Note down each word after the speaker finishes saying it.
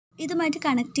ഇതുമായിട്ട്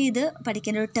കണക്ട് ചെയ്ത്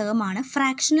പഠിക്കേണ്ട ഒരു ടേമാണ്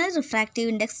fractional refractive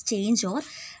index change or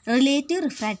relative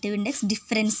refractive index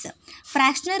difference.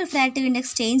 Fractional refractive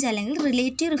index change അല്ലെങ്കിൽ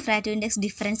റിലേറ്റീവ് റിഫ്രാക്റ്റീവ് ഇൻഡെക്സ്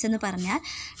ഡിഫറൻസ് എന്ന് പറഞ്ഞാൽ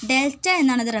ഡെൽറ്റ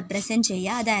എന്നാണ് ഇത് റെപ്രസെൻറ്റ്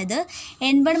ചെയ്യുക. അതായത്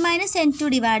n1 - n2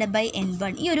 divided by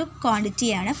n1 ഈ ഒരു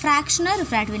ക്വാണ്ടിറ്റിയാണ് ഫ്രാക്ഷണൽ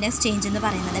റിഫ്രാക്റ്റീവ് ഇൻഡെക്സ് ചേഞ്ച് എന്ന്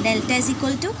പറയുന്നത്. Delta is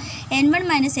equal to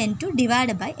n1 - n2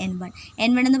 divided by n1.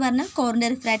 n1 എന്ന് പറഞ്ഞാൽ കോറിൻ്റെ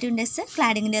റിഫ്രാക്റ്റീവ് ഇൻഡെക്സ്,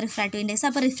 ക്ലാഡിങ്ങിൻ്റെ റിഫ്രാക്റ്റീവ് ഇൻഡെക്സ്.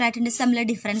 അപ്പോൾ റിഫ്രാക്റ്റീവ് ഇൻഡെക്സ് തമ്മിലുള്ള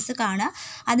ഡിഫറൻസ് കാണുക,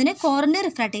 അതിനെ കോറിൻ്റെ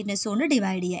റിഫ്രാക്റ്റീവ് ഇൻഡെക്സ് കൊണ്ട്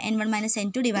ഡിവൈഡ് ചെയ്യുക. n1 -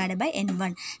 n2 divided by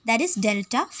n1, that is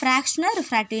delta fractional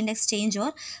refractive index change or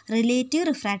relative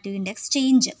refractive index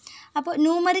change. അപ്പോൾ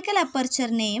numerical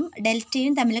അപ്പർച്ചറിനെയും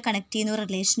ഡെൽറ്റയും തമ്മിൽ കണക്ട് ചെയ്യുന്ന ഒരു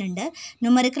റിലേഷൻ ഉണ്ട്.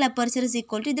 Numerical aperture is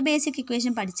equal to, ഇത് ബേസിക്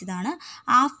ഇക്വേഷൻ പഠിച്ചതാണ്.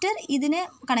 ആഫ്റ്റർ ഇതിനെ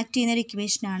കണക്ട് ചെയ്യുന്ന ഒരു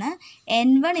ഇക്വേഷനാണ്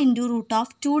n1 ×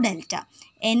 √2 delta.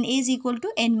 n is equal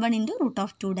to n1 ×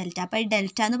 √2 delta. അപ്പോൾ ഈ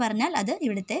ഡെൽറ്റ എന്ന് പറഞ്ഞാൽ അത്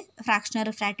ഇവിടുത്തെ ഫ്രാക്ഷണൽ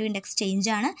റിഫ്രാക്റ്റീവ് ഇൻഡെക്സ്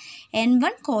ചേഞ്ച് ആണ്.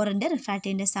 n1 കോറിൻ്റെ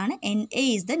റിഫ്രാക്റ്റീവ് ഇൻഡെക്സ് ആണ്. na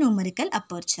is the numerical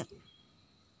aperture.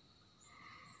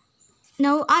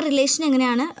 Now ആ റിലേഷൻ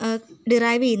എങ്ങനെയാണ്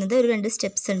ഡിറൈവ് ചെയ്യുന്നത്? ഒരു 2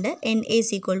 സ്റ്റെപ്സ് ഉണ്ട്. na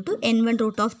is equal to n1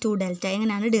 √2 delta.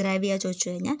 എങ്ങനെയാണ് ഡിറൈവ് ചെയ്യുക ചോദിച്ചു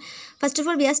കഴിഞ്ഞാൽ, first of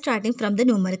all we R starting from the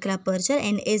numerical aperture.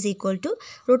 na is equal to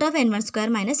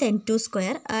 √n1² -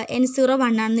 n2². n0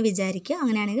 1 ആണെന്ന് വിചാരിക്കുക.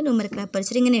 അങ്ങനെയാണെങ്കിൽ ന്യൂമറിക്കൽ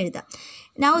അപ്പർച്ചർ ഇങ്ങനെ എഴുതാം.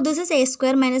 Now this is a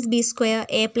square minus b square,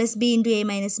 a plus b into a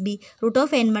minus b,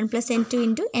 √n1 + n2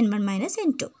 into n1 -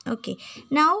 n2. Okay.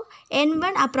 Now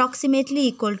n1 approximately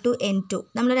equal to n2.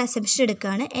 നമ്മളൊരു assumption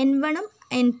എടുക്കുകയാണ്. n1 ഉം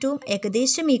n2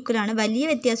 ഏകദേശം equal ആണ്, വലിയ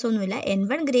വ്യത്യാസമൊന്നുമില്ല.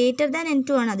 n1 greater than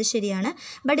n2 ആണ്, അത് ശരിയാണ്.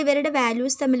 ബട്ട് ഇവരുടെ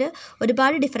വാല്യൂസ് തമ്മിൽ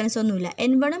ഒരുപാട് ഡിഫറൻസ് ഒന്നുമില്ല.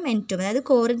 n1 ഉം n2, അതായത്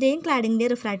കോറിൻ്റെയും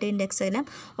ക്ലാഡിൻ്റെയും റിഫ്രാക്റ്റീവ് ഇൻഡെക്സ് എല്ലാം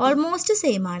ഓൾമോസ്റ്റ്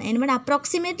സെയിം ആണ്. n1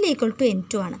 approximately equal to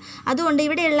n2 ആണ്. അതുകൊണ്ട്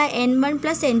ഇവിടെയുള്ള n1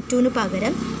 + n2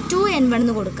 പകരം 2n1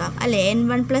 എന്ന് കൊടുക്കാം, അല്ലേ?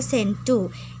 n1 + n2,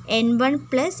 n1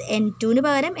 + n2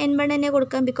 പകരം n1 തന്നെ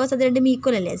കൊടുക്കാം, ബിക്കോസ് അത് രണ്ടും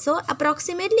ഈക്വൽ അല്ലേ. So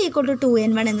approximately equal to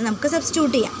 2n1 എന്ന് നമുക്ക്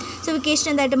സബ്സ്റ്റിറ്റ്യൂട്ട് ചെയ്യാം. സോ ഇക്വേഷൻ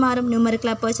എന്തായിട്ട് മാറും? Numerical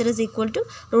aperture is equal to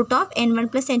 √n1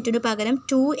 + n2 പകരം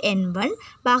 2n1,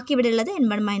 ബാക്കി ഇവിടെ ഉള്ളത്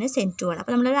n1 - n2 ആണ്.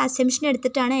 അപ്പോൾ നമ്മളൊരു അസംപ്ഷൻ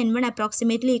എടുത്തിട്ടാണ് n1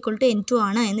 approximately equal to n2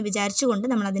 ആണ് എന്ന് വിചാരിച്ചുകൊണ്ട്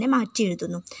നമ്മളതിനെ മാറ്റി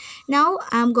എഴുതുന്നു. Now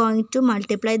I am going to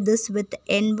multiply this with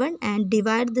n1 and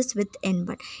divide this with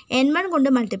n1. n1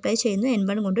 കൊണ്ട് മൾട്ടിപ്ലൈ ചെയ്യുന്നു,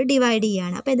 n1 കൊണ്ട് ഡിവൈഡ്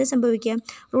ചെയ്യുകയാണ്. അപ്പോൾ എന്താ സംഭവിക്കുക?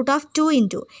 √2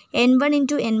 × n1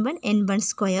 × n1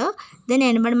 n1², then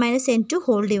n1 - n2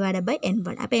 whole divide by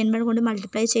n1. അപ്പോൾ n1 കൊണ്ട്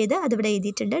മൾട്ടിപ്ലൈ ചെയ്ത് അതിവിടെ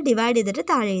എഴുതിയിട്ടുണ്ട്, ഡിവൈഡ് ചെയ്തിട്ട്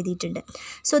താഴെ എഴുതിയിട്ടുണ്ട്.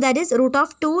 So that is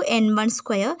 √2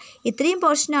 n1². ഇത്രയും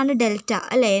പോർഷനാണ് ഡെൽറ്റ,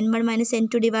 അല്ലേ? n1 -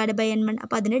 n2 divide by n1.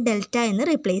 അപ്പോൾ അതിന് ഡെൽറ്റ എന്ന്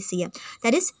റീപ്ലേസ് ചെയ്യാം.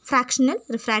 That is fractional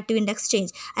refractive index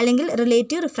change അല്ലെങ്കിൽ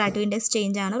റിലേറ്റീവ് റിഫ്രാക്റ്റീവ് ഇൻഡെക്സ്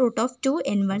ചേഞ്ച് ആണ് √2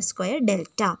 n1²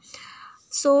 delta.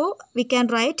 So we can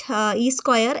write e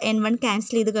square n1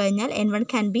 cancel ചെയ്ത് കഴിഞ്ഞാൽ n1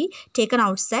 can be taken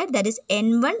outside, that is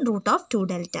n1 √2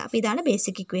 delta. അപ്പോൾ ഇതാണ്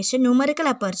basic equation. Numerical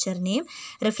അപ്പർച്ചറിനെയും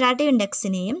refractive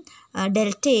ഇൻഡെക്സിനെയും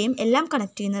ഡെൽറ്റയെയും എല്ലാം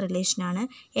connect ചെയ്യുന്ന റിലേഷനാണ്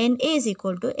na is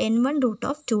equal to n1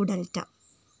 √2 delta.